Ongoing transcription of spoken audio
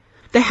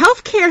The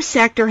healthcare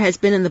sector has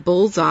been in the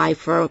bullseye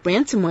for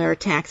ransomware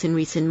attacks in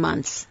recent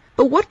months.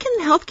 But what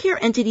can healthcare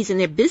entities and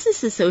their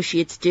business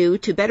associates do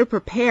to better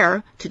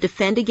prepare to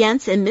defend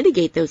against and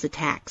mitigate those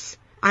attacks?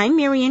 I'm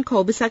Marianne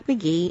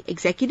Kolbasuk-McGee,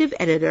 Executive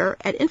Editor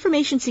at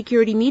Information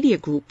Security Media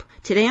Group.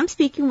 Today I'm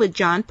speaking with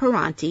John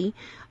Paranti,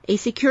 a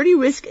Security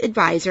Risk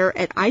Advisor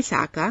at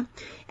ISACA,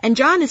 and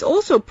John is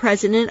also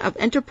President of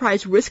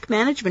Enterprise Risk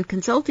Management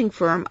Consulting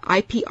firm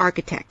IP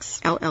Architects,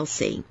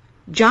 LLC.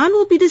 John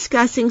will be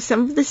discussing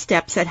some of the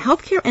steps that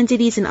healthcare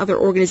entities and other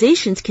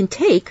organizations can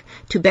take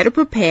to better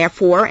prepare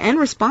for and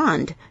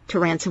respond to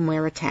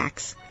ransomware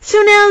attacks.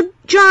 So now,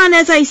 John,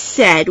 as I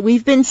said,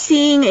 we've been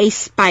seeing a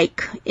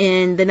spike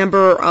in the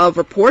number of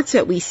reports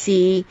that we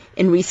see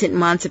in recent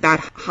months about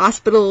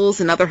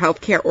hospitals and other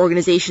healthcare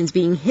organizations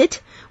being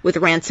hit with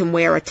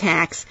ransomware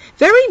attacks.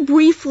 Very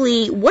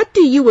briefly, what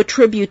do you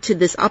attribute to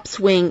this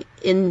upswing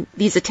in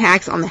these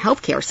attacks on the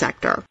healthcare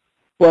sector?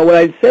 Well, what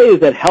I'd say is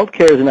that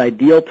healthcare is an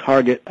ideal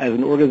target as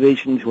an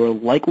organization who are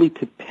likely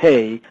to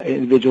pay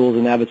individuals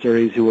and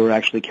adversaries who are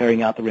actually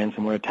carrying out the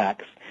ransomware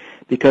attacks.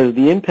 Because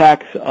the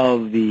impacts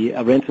of the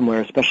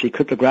ransomware, especially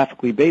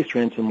cryptographically based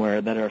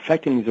ransomware that are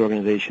affecting these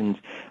organizations,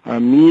 are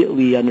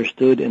immediately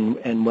understood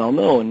and well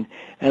known.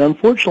 And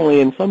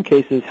unfortunately, in some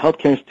cases,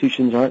 healthcare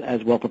institutions aren't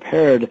as well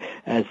prepared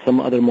as some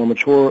other more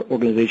mature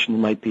organizations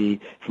might be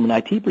from an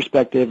IT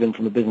perspective and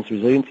from a business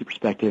resiliency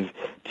perspective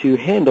to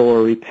handle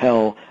or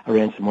repel a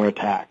ransomware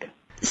attack.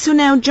 So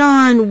now,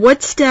 John,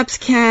 what steps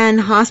can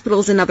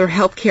hospitals and other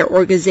healthcare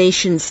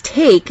organizations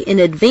take in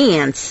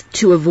advance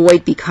to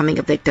avoid becoming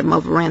a victim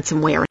of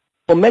ransomware?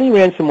 Well, many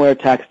ransomware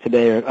attacks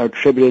today are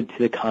attributed to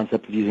the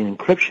concept of using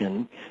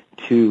encryption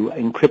to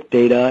encrypt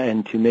data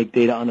and to make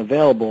data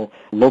unavailable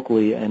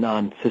locally and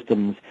on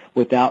systems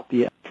without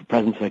the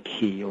presence of a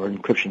key or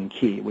encryption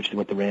key, which is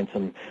what the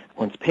ransom,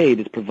 once paid,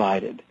 is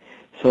provided.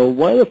 So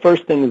one of the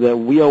first things that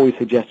we always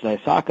suggest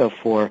at ISACA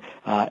for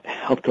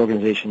healthcare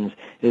organizations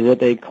is that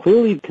they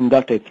clearly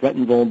conduct a threat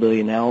and vulnerability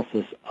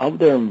analysis of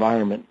their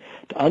environment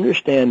to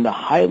understand the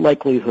high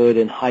likelihood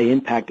and high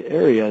impact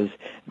areas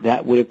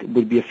that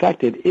would be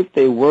affected if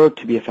they were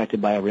to be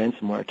affected by a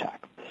ransomware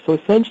attack. So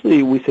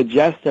essentially, we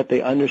suggest that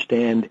they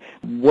understand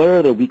what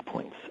are the weak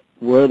points,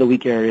 where are the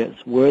weak areas,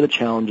 where are the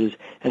challenges,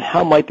 and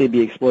how might they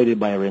be exploited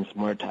by a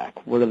ransomware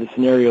attack? What are the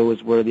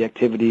scenarios, what are the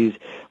activities,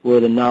 what are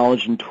the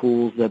knowledge and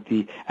tools that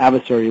the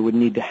adversary would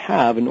need to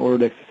have in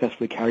order to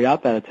successfully carry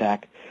out that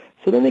attack,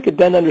 so then they could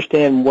then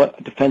understand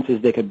what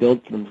defenses they could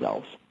build for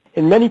themselves.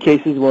 In many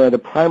cases, one of the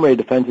primary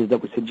defenses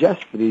that we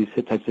suggest for these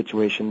types of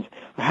situations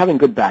are having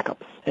good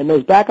backups. And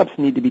those backups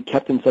need to be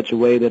kept in such a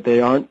way that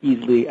they aren't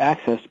easily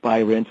accessed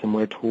by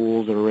ransomware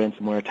tools or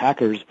ransomware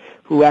attackers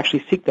who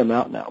actually seek them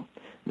out now.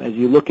 As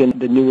you look in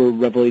the newer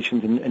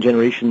revelations and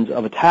generations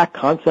of attack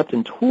concepts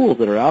and tools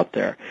that are out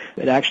there,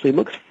 it actually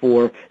looks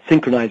for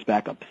synchronized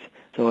backups.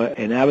 So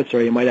an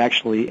adversary might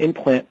actually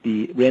implant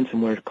the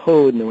ransomware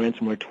code and the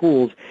ransomware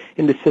tools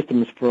into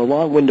systems for a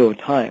long window of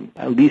time,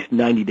 at least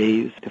 90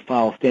 days, to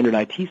follow standard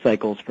IT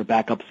cycles for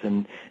backups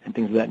and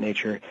things of that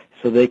nature,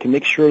 so they can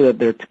make sure that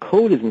their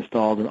code is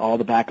installed in all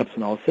the backups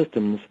and all the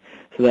systems,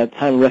 so that at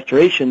time of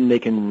restoration they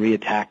can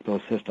re-attack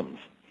those systems.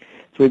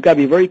 So we've got to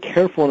be very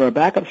careful in our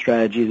backup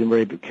strategies and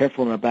very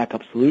careful in our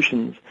backup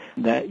solutions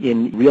that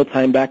in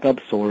real-time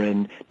backups or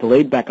in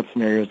delayed backup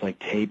scenarios like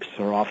tapes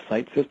or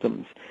off-site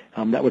systems,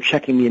 that we're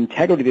checking the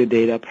integrity of the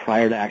data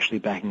prior to actually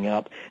backing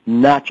up,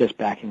 not just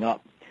backing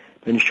up,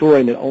 but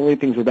ensuring that only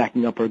things we're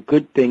backing up are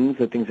good things,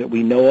 the things that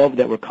we know of,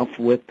 that we're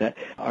comfortable with, that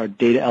are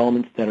data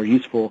elements that are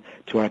useful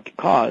to our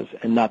cause,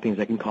 and not things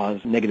that can cause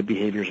negative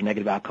behaviors or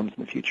negative outcomes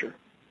in the future.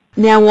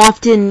 Now,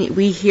 often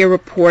we hear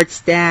reports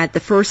that the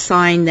first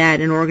sign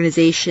that an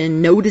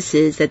organization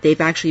notices that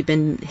they've actually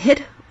been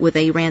hit with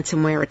a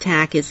ransomware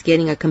attack is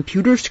getting a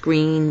computer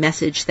screen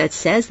message that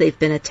says they've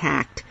been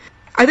attacked.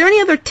 Are there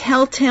any other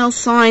telltale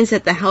signs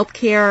that the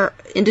healthcare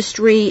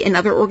industry and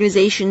other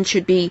organizations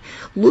should be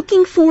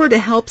looking for to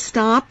help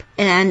stop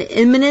an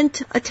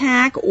imminent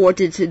attack or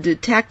to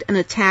detect an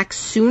attack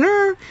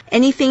sooner?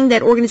 Anything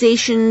that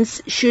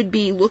organizations should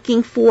be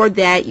looking for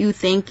that you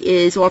think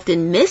is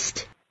often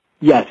missed?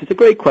 Yes, it's a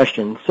great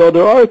question. So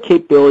there are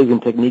capabilities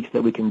and techniques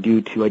that we can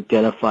do to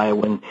identify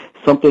when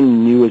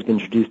something new has been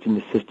introduced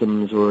into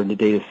systems or into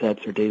data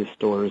sets or data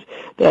stores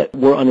that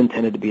were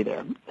unintended to be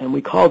there. And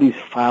we call these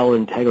file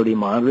integrity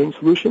monitoring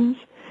solutions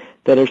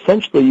that are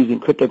essentially using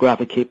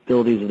cryptographic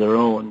capabilities of their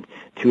own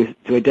to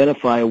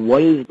identify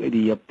what is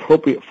the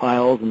appropriate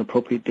files and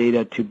appropriate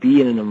data to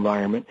be in an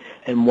environment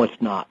and what's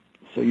not.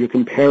 So you're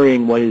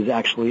comparing what is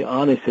actually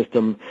on a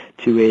system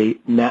to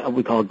what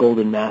we call a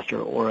golden master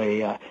or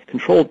a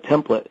controlled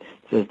template.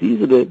 So these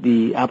are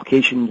the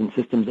applications and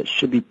systems that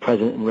should be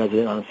present and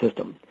resident on a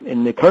system.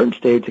 In the current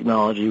state of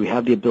technology, we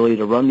have the ability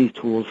to run these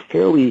tools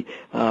fairly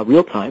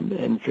real-time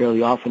and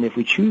fairly often if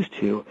we choose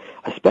to,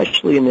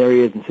 especially in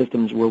areas and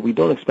systems where we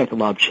don't expect a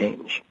lot of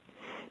change.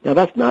 Now,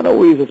 that's not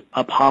always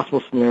a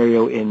possible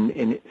scenario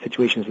in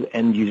situations with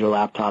end-user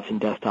laptops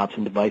and desktops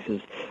and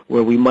devices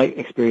where we might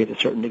experience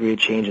a certain degree of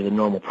change as a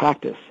normal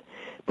practice.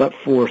 But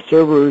for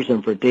servers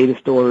and for data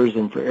stores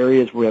and for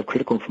areas where we have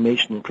critical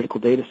information and critical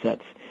data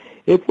sets,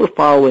 if we're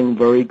following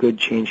very good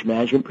change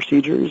management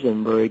procedures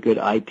and very good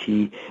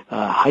IT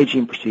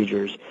hygiene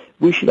procedures,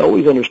 we should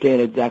always understand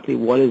exactly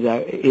what is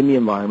in the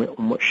environment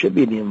and what should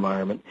be in the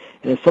environment.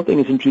 And if something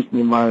is introduced in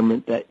the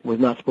environment that was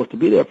not supposed to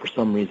be there for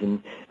some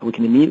reason, we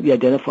can immediately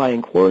identify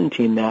and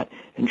quarantine that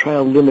and try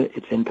to limit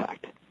its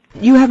impact.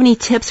 Do you have any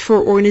tips for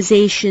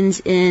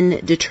organizations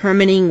in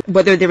determining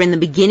whether they're in the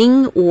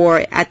beginning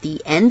or at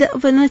the end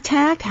of an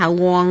attack, how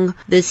long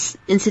this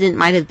incident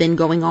might have been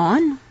going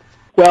on?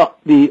 Well,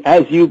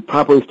 as you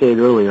properly stated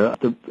earlier,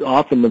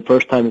 often the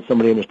first time that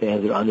somebody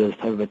understands they're under this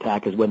type of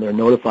attack is when they're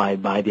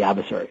notified by the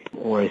adversary,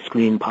 or a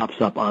screen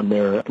pops up on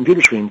their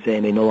computer screen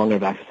saying they no longer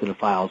have access to the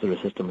files or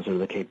the systems or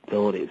the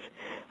capabilities.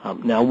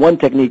 Now, one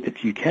technique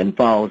that you can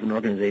follow as an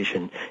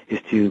organization is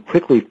to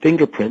quickly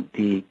fingerprint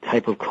the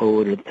type of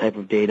code or the type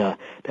of data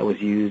that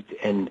was used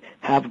and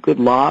have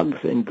good logs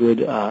and good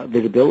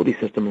visibility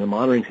systems and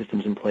monitoring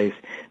systems in place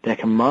that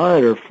can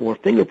monitor for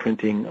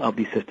fingerprinting of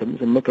these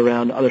systems and look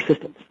around other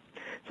systems.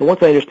 So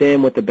once I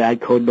understand what the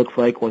bad code looks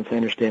like, once I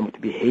understand what the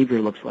behavior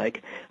looks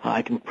like,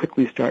 I can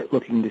quickly start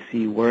looking to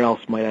see where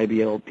else might I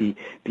be able to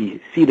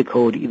see the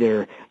code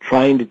either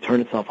trying to turn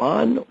itself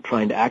on,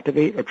 trying to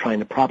activate, or trying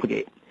to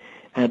propagate.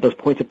 And at those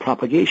points of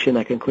propagation,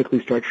 I can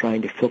quickly start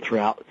trying to filter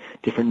out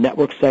different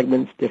network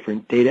segments,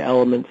 different data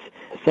elements,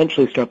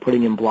 essentially start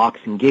putting in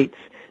blocks and gates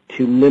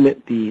to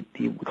limit we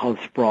call it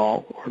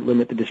sprawl, or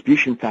limit the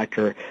distribution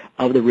factor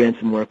of the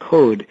ransomware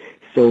code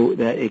so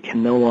that it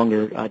can no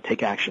longer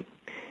take action.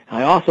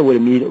 I also would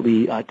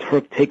immediately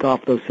take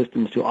off those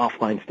systems to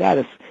offline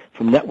status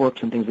from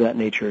networks and things of that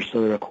nature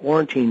so they're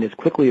quarantined as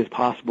quickly as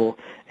possible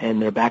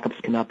and their backups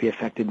cannot be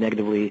affected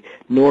negatively,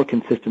 nor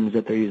can systems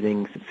that they're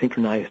using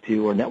synchronized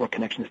to or network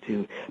connections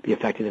to be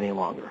affected any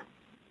longer.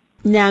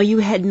 Now, you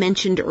had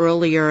mentioned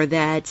earlier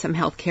that some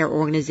healthcare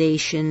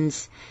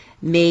organizations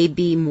may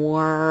be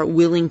more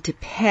willing to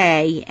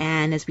pay,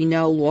 and as we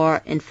know, law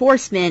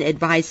enforcement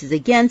advises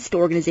against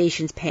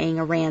organizations paying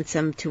a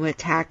ransom to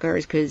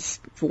attackers because,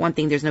 for one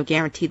thing, there's no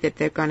guarantee that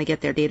they're going to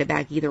get their data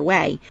back either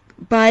way.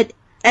 But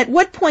at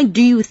what point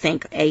do you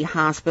think a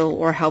hospital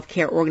or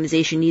healthcare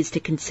organization needs to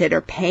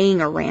consider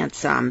paying a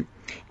ransom?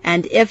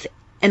 And if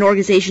an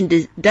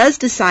organization does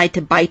decide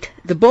to bite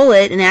the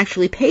bullet and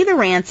actually pay the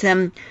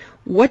ransom,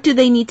 what do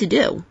they need to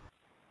do?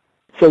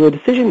 So the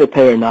decision to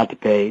pay or not to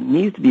pay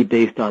needs to be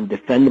based on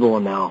defendable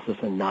analysis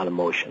and not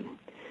emotion.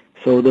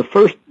 So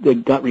the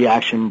gut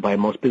reaction by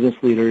most business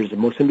leaders and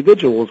most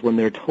individuals when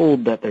they're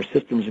told that their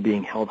systems are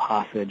being held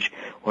hostage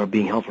or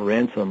being held for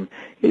ransom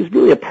is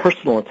really a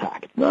personal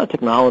attack. It's not a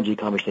technology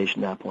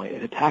conversation at that point. It's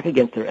an attack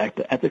against their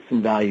ethics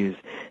and values.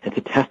 It's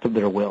a test of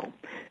their will.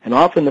 And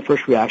often the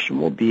first reaction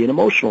will be an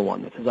emotional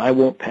one that says, I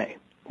won't pay.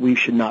 We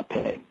should not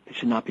pay. It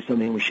should not be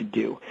something we should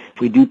do.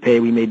 If we do pay,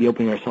 we may be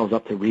opening ourselves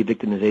up to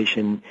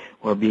re-victimization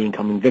or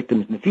becoming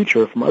victims in the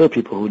future from other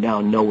people who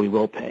now know we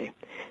will pay.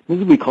 This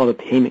is what we call the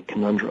payment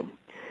conundrum.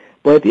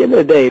 But at the end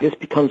of the day, this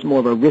becomes more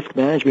of a risk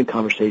management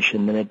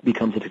conversation than it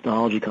becomes a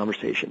technology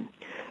conversation,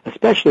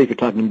 especially if you're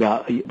talking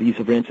about the use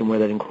of ransomware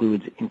that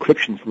includes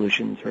encryption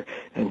solutions or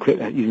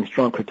using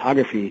strong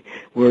cryptography,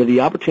 where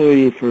the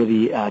opportunity for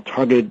the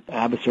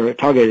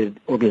targeted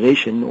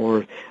organization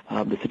or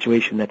the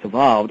situation that's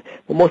evolved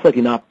will most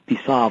likely not be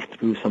solved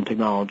through some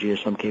technology or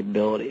some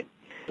capability.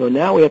 So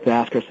now we have to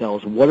ask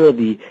ourselves, what are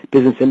the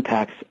business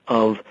impacts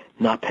of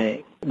not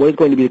paying? What is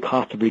going to be the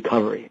cost of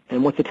recovery?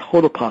 And what's the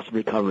total cost of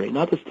recovery?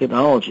 Not just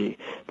technology,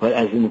 but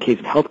as in the case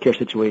of healthcare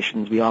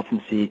situations, we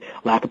often see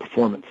lack of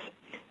performance,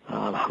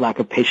 lack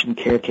of patient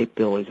care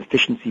capabilities,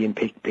 efficiency in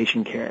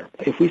patient care.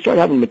 If we start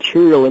having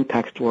material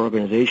impacts to our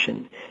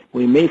organization,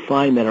 we may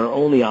find that our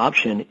only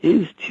option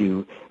is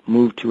to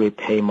move to a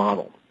pay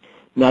model.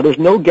 Now, there's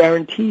no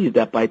guarantees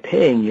that by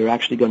paying you're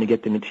actually going to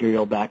get the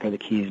material back or the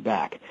keys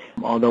back,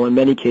 although in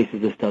many cases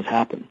this does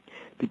happen.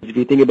 Because if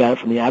you think about it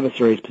from the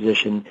adversary's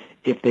position,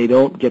 if they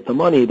don't get the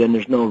money, then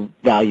there's no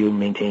value in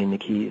maintaining the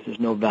keys. There's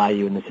no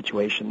value in the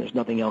situation. There's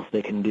nothing else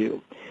they can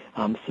do.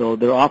 So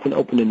they're often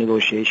open to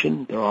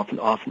negotiation. They're often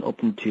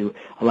open to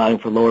allowing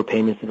for lower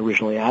payments than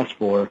originally asked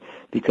for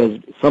because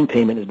some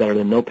payment is better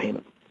than no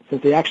payment.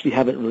 Since they actually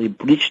haven't really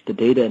breached the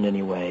data in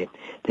any way,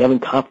 they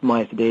haven't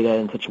compromised the data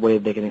in such a way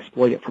that they can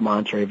exploit it for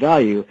monetary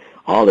value,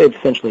 all they've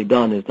essentially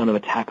done is done an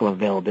attack of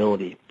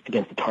availability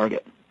against the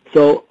target.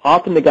 So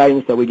often the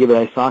guidance that we give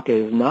at ISACA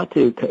is not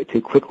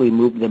to quickly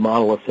move the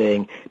model of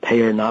saying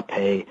pay or not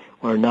pay,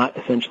 or not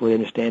essentially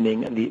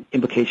understanding the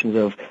implications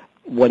of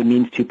what it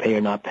means to pay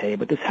or not pay,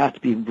 but this has to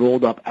be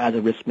rolled up as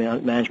a risk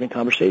management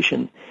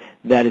conversation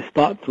that is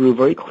thought through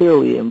very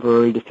clearly and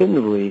very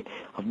definitively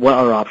of what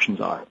our options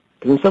are.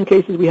 Because in some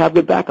cases we have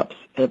good backups,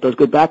 and if those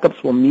good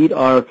backups will meet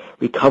our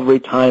recovery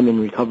time and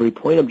recovery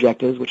point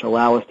objectives, which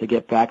allow us to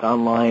get back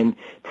online,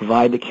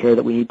 provide the care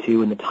that we need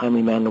to in the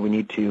timely manner we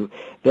need to,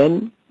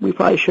 then we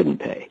probably shouldn't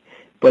pay.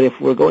 But if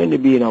we're going to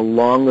be in a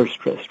longer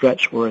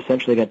stretch where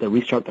essentially got to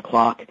restart the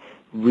clock,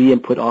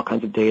 re-input all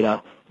kinds of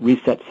data,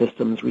 reset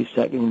systems,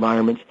 reset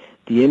environments,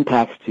 the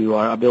impacts to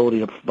our ability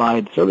to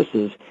provide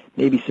services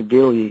may be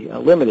severely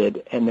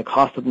limited, and the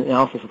cost of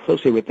analysis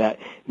associated with that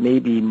may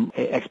be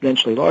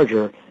exponentially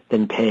larger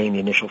than paying the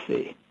initial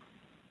fee.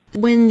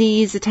 When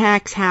these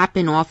attacks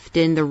happen,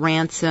 often the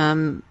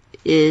ransom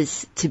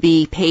is to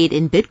be paid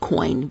in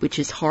Bitcoin, which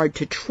is hard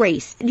to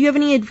trace. Do you have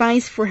any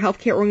advice for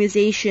healthcare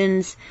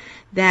organizations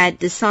that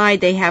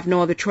decide they have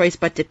no other choice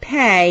but to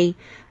pay,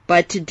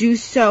 but to do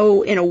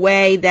so in a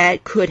way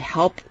that could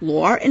help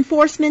law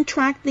enforcement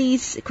track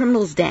these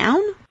criminals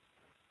down?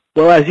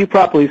 Well, as you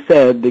properly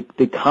said,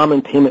 the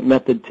common payment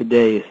method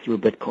today is through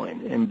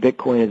Bitcoin, and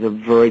Bitcoin is a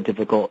very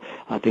difficult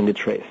thing to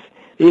trace.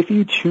 If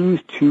you choose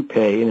to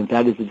pay, and if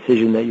that is a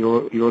decision that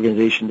your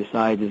organization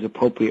decides is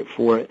appropriate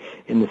for it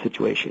in the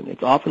situation,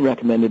 it's often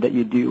recommended that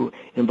you do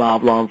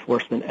involve law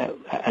enforcement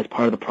as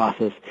part of the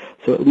process,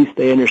 so at least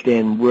they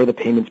understand where the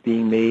payment's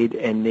being made,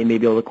 and they may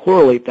be able to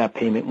correlate that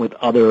payment with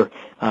other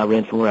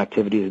ransomware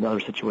activities in other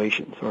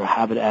situations, or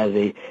have it as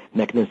a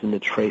mechanism to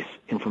trace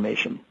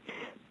information.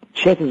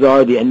 Chances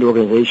are the end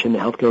organization, the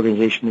healthcare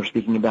organization we're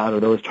speaking about,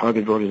 or those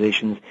targeted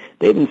organizations,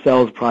 they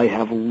themselves probably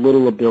have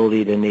little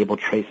ability to enable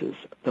traces.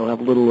 They'll have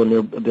little in their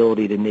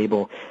ability to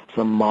enable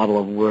some model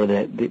of where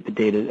the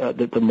data,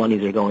 the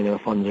monies are going, and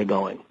the funds are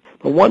going.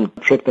 But one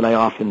trick that I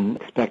often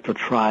expect or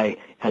try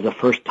as a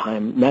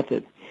first-time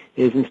method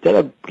is, instead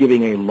of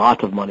giving a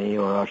lot of money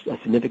or a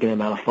significant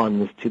amount of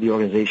funds to the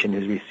organization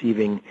who's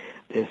receiving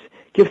this,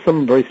 give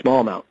some very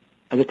small amount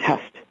as a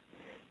test.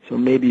 So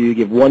maybe you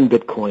give 1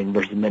 Bitcoin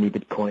versus many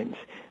Bitcoins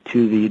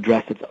to the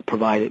address that's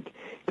provided.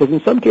 Because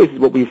in some cases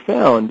what we've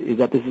found is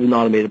that this is an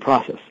automated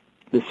process.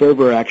 The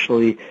server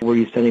actually, where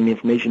you're sending the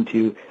information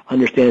to,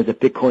 understands that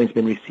Bitcoin's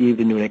been received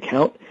into an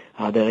account.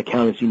 That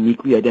account is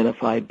uniquely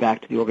identified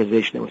back to the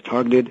organization that was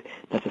targeted.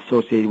 That's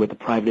associated with a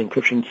private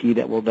encryption key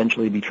that will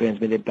eventually be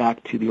transmitted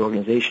back to the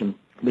organization.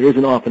 There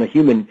isn't often a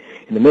human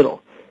in the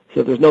middle.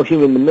 So if there's no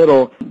human in the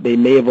middle, they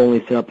may have only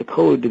set up the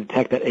code to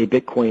detect that a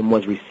Bitcoin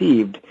was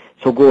received,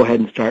 so go ahead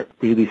and start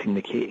releasing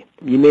the key.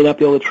 You may not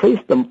be able to trace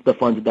the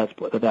funds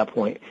at that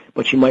point,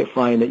 but you might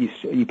find that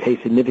you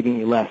pay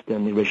significantly less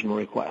than the original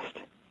request.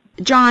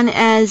 John,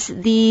 as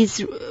these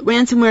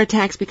ransomware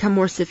attacks become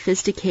more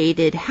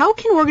sophisticated, how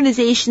can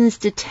organizations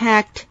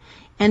detect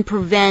and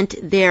prevent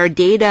their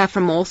data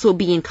from also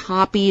being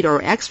copied or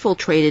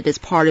exfiltrated as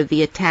part of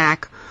the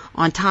attack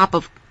on top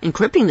of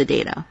encrypting the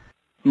data?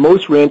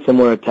 Most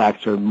ransomware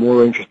attacks are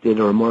more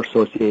interested or more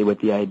associated with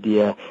the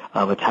idea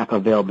of attack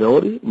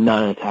availability,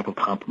 not an attack of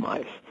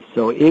compromise.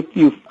 So if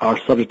you are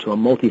subject to a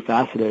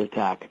multifaceted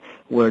attack,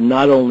 where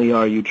not only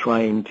are you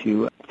trying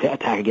to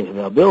attack against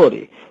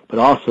availability, but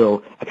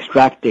also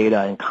extract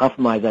data and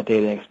compromise that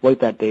data and exploit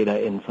that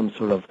data in some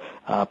sort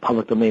of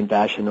public domain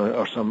fashion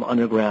or some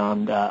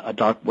underground a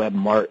dark web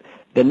mart,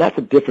 then that's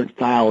a different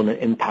style and an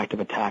impact of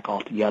attack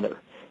altogether.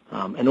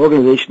 And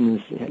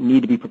organizations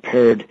need to be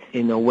prepared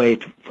in a way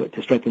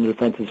to strengthen their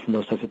defenses from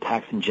those types of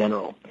attacks in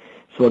general.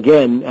 So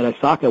again, at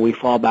ISACA, we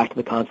fall back to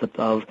the concept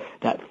of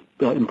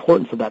the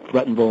importance of that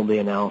threat and vulnerability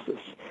analysis.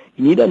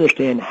 You need to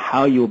understand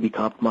how you will be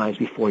compromised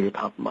before you're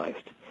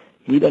compromised.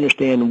 You need to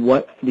understand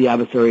what the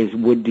adversaries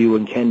would do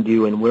and can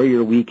do and where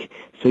you're weak,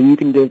 so you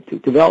can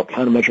develop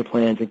countermeasure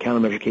plans and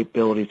countermeasure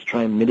capabilities to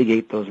try and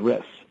mitigate those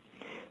risks.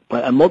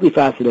 But a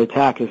multifaceted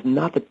attack is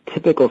not the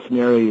typical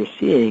scenario you're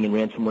seeing in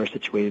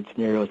ransomware-situated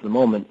scenarios at the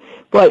moment,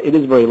 but it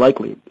is very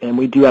likely, and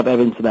we do have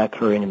evidence of that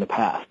occurring in the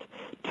past.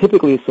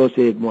 Typically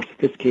associated with more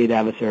sophisticated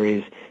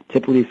adversaries,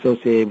 typically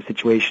associated with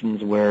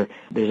situations where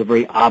there's a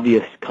very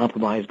obvious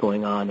compromise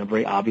going on, a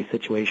very obvious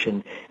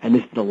situation, and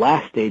this is the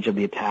last stage of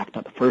the attack,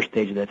 not the first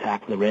stage of the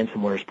attack where the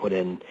ransomware is put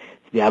in.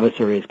 The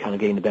adversary is kind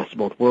of getting the best of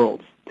both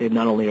worlds. They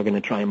not only are going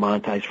to try and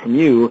monetize from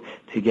you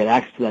to get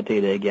access to that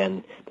data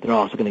again, but they're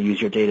also going to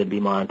use your data to be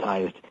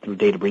monetized through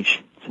data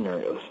breach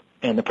scenarios.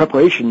 And the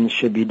preparation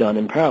should be done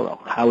in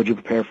parallel. How would you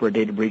prepare for a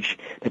data breach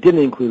that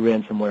didn't include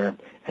ransomware,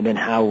 and then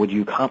how would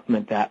you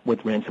complement that with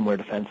ransomware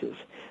defenses?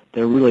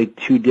 There are really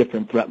two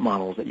different threat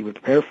models that you would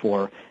prepare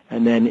for,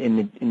 and then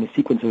in the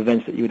sequence of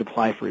events that you would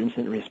apply for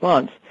incident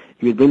response,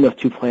 you would bring those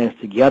two plans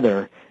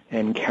together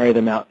and carry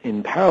them out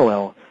in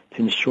parallel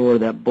to ensure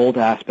that both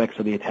aspects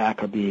of the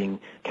attack are being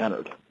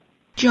countered.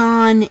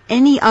 John,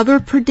 any other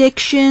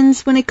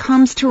predictions when it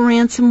comes to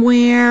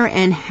ransomware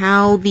and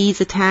how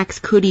these attacks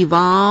could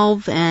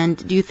evolve? And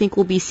do you think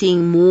we'll be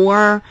seeing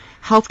more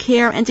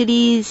healthcare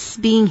entities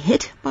being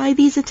hit by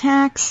these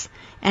attacks?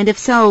 And if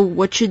so,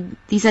 what should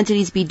these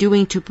entities be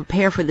doing to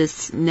prepare for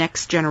this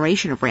next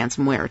generation of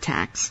ransomware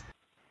attacks?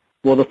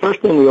 Well, the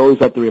first thing we always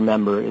have to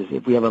remember is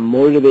if we have a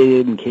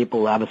motivated and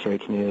capable adversary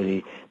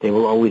community, they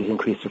will always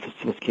increase their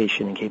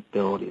sophistication and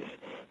capabilities.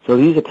 So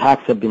these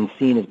attacks have been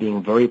seen as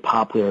being very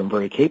popular and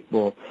very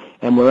capable,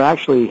 and we're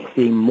actually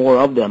seeing more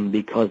of them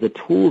because the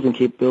tools and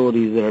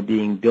capabilities that are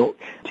being built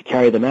to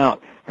carry them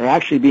out are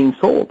actually being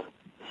sold.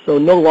 So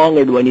no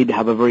longer do I need to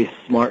have a very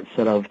smart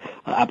set of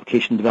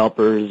application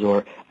developers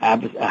or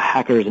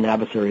hackers and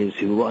adversaries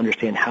who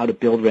understand how to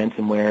build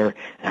ransomware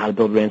and how to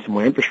build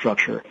ransomware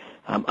infrastructure.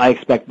 I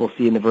expect we'll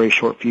see in the very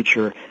short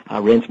future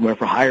ransomware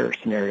for hire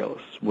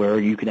scenarios where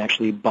you can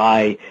actually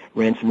buy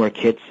ransomware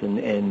kits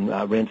and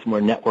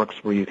ransomware networks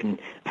where you can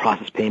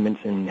process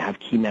payments and have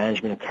key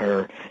management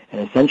occur.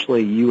 And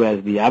essentially you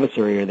as the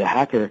adversary or the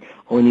hacker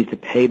only need to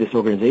pay this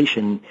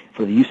organization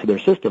for the use of their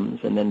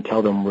systems and then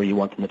tell them where you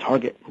want them to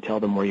target and tell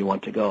them where you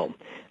want to go.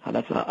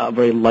 That's a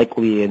very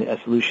likely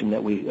a solution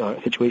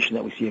that situation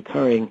that we see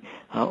occurring,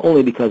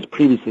 only because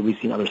previously we've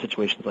seen other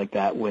situations like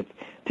that with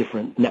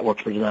different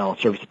networks for denial of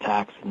service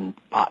attacks and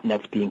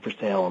botnets being for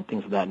sale and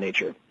things of that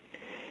nature.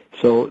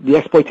 So the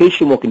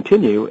exploitation will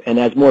continue, and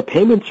as more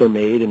payments are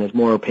made and as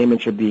more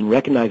payments are being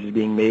recognized as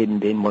being made and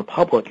being more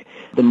public,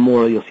 the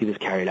more you'll see this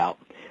carried out.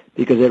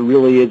 Because it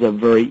really is a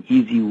very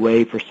easy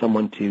way for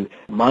someone to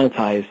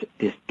monetize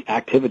this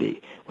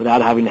activity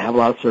without having to have a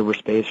lot of server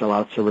space or a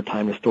lot of server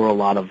time to store a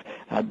lot of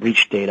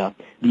breach data.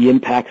 The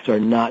impacts are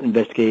not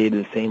investigated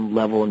at the same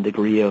level and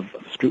degree of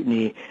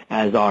scrutiny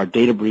as our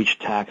data breach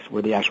attacks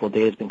where the actual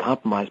data has been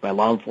compromised by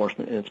law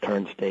enforcement in its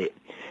current state.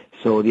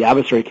 So the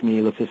adversary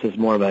community looks at this as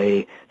more of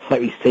a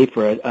slightly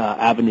safer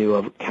avenue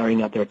of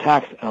carrying out their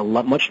attacks at a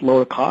much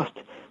lower cost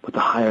with a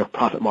higher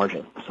profit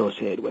margin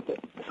associated with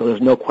it. So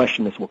there's no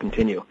question this will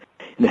continue.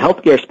 In the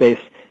healthcare space,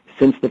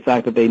 since the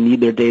fact that they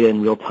need their data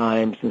in real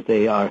time, since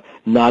they are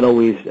not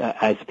always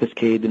as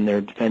sophisticated in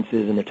their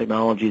defenses and their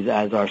technologies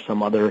as are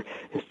some other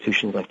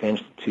institutions like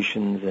financial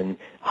institutions and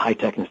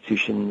high-tech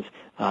institutions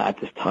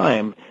at this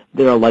time,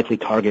 they're a likely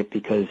target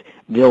because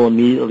they'll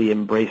immediately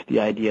embrace the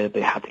idea that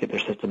they have to get their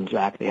systems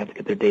back, they have to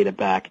get their data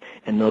back,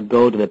 and they'll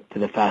go to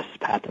the fastest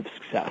path of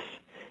success.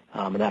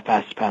 And that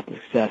fastest path to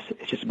success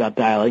is just about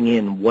dialing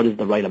in what is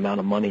the right amount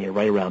of money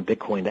right around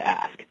Bitcoin to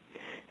ask.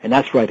 And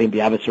that's where I think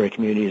the adversary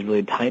community is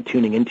really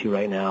tuning into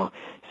right now,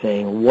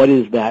 saying what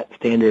is that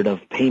standard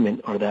of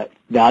payment or that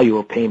value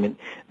of payment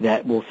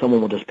that someone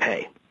will just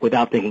pay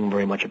without thinking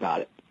very much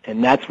about it.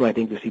 And that's where I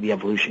think we see the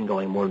evolution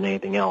going more than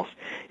anything else,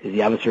 is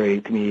the adversary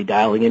community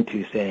dialing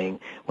into saying,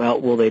 well,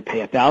 will they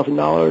pay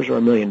 $1,000 or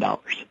 $1 million?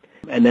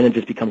 And then it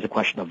just becomes a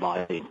question of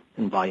volume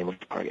and volume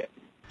of target.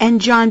 And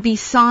John,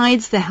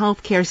 besides the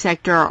healthcare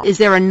sector, is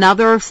there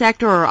another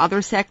sector or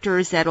other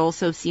sectors that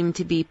also seem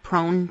to be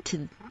prone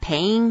to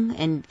paying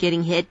and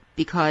getting hit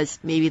because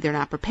maybe they're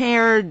not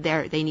prepared,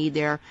 they need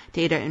their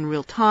data in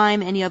real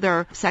time? Any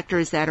other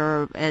sectors that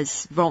are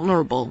as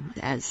vulnerable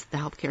as the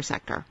healthcare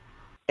sector?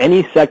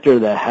 Any sector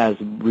that has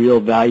real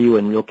value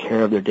and real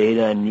care of their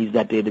data and needs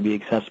that data to be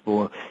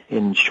accessible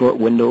in short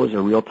windows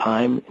or real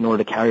time in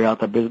order to carry out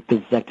their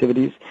business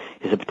activities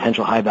is a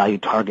potential high-value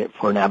target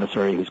for an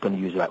adversary who's going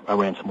to use a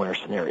ransomware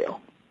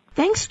scenario.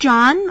 Thanks,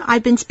 John.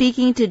 I've been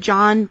speaking to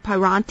John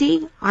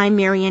Pyronti. I'm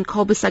Marianne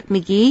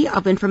Kolbasuk-McGee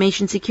of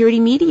Information Security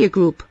Media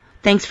Group.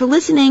 Thanks for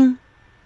listening.